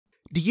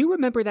Do you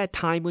remember that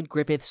time when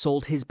Griffith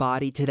sold his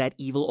body to that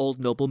evil old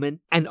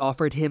nobleman and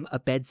offered him a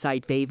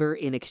bedside favor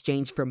in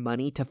exchange for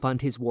money to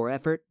fund his war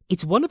effort?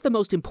 It's one of the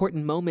most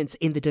important moments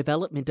in the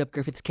development of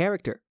Griffith's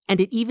character,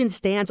 and it even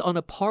stands on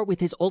a par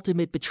with his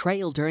ultimate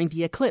betrayal during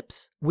the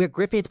Eclipse, where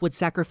Griffith would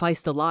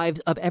sacrifice the lives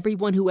of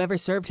everyone who ever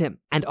served him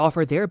and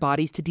offer their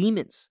bodies to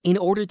demons in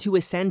order to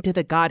ascend to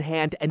the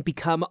Godhand and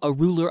become a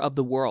ruler of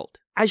the world.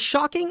 As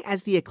shocking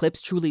as the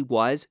Eclipse truly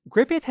was,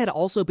 Griffith had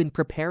also been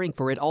preparing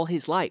for it all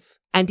his life.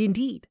 And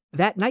indeed,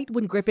 that night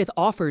when Griffith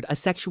offered a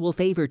sexual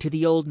favor to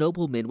the old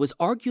nobleman was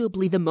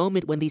arguably the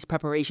moment when these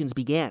preparations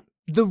began.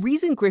 The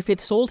reason Griffith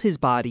sold his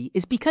body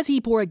is because he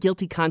bore a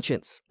guilty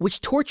conscience,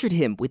 which tortured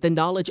him with the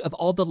knowledge of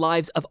all the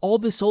lives of all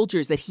the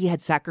soldiers that he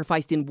had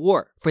sacrificed in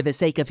war for the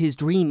sake of his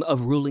dream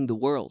of ruling the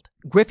world.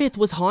 Griffith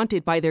was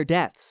haunted by their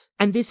deaths,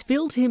 and this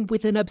filled him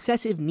with an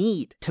obsessive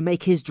need to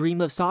make his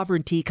dream of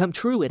sovereignty come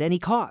true at any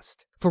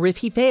cost. For if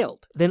he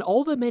failed, then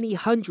all the many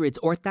hundreds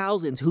or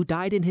thousands who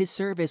died in his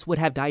service would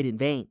have died in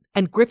vain.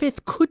 And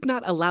Griffith could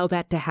not allow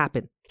that to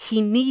happen.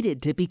 He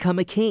needed to become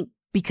a king,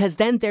 because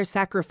then their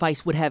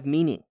sacrifice would have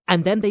meaning,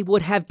 and then they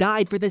would have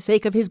died for the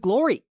sake of his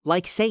glory,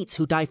 like saints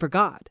who die for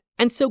God.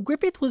 And so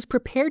Griffith was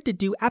prepared to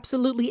do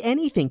absolutely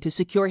anything to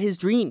secure his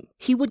dream.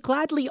 He would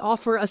gladly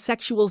offer a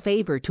sexual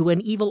favor to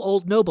an evil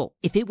old noble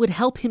if it would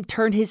help him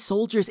turn his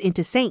soldiers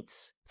into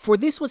saints. For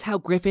this was how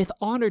Griffith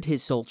honored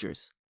his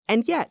soldiers.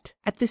 And yet,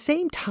 at the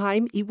same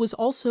time, it was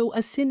also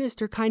a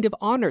sinister kind of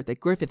honor that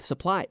Griffith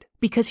supplied,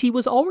 because he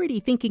was already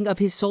thinking of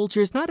his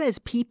soldiers not as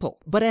people,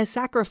 but as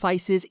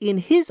sacrifices in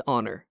his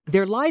honor.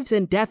 Their lives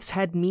and deaths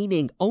had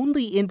meaning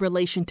only in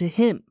relation to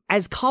him,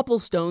 as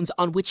cobblestones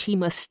on which he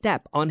must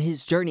step on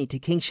his journey to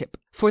kingship.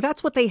 For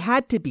that's what they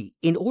had to be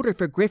in order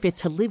for Griffith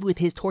to live with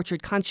his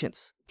tortured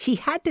conscience. He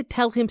had to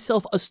tell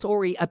himself a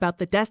story about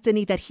the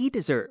destiny that he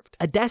deserved,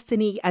 a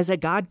destiny as a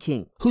god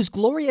king, whose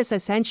glorious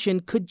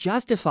ascension could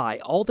justify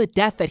all the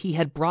death that he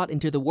had brought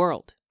into the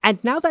world. And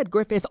now that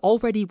Griffith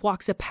already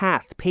walks a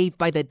path paved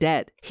by the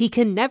dead, he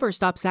can never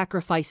stop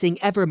sacrificing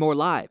ever more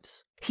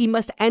lives. He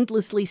must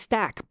endlessly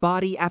stack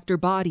body after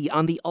body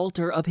on the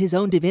altar of his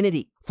own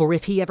divinity. For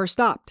if he ever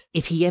stopped,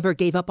 if he ever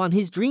gave up on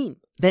his dream,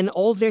 then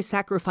all their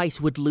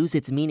sacrifice would lose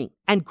its meaning.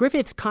 And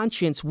Griffith's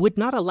conscience would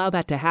not allow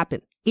that to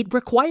happen. It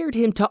required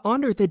him to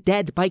honor the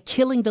dead by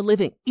killing the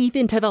living,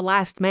 even to the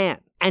last man,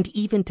 and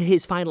even to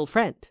his final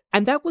friend.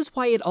 And that was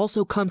why it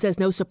also comes as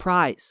no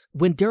surprise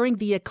when during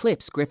the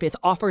Eclipse Griffith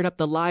offered up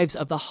the lives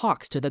of the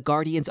hawks to the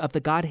guardians of the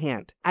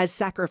Godhand as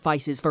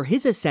sacrifices for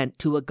his ascent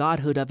to a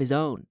godhood of his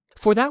own.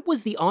 For that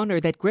was the honor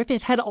that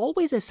Griffith had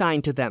always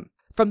assigned to them.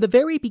 From the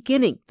very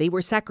beginning, they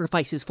were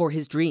sacrifices for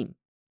his dream.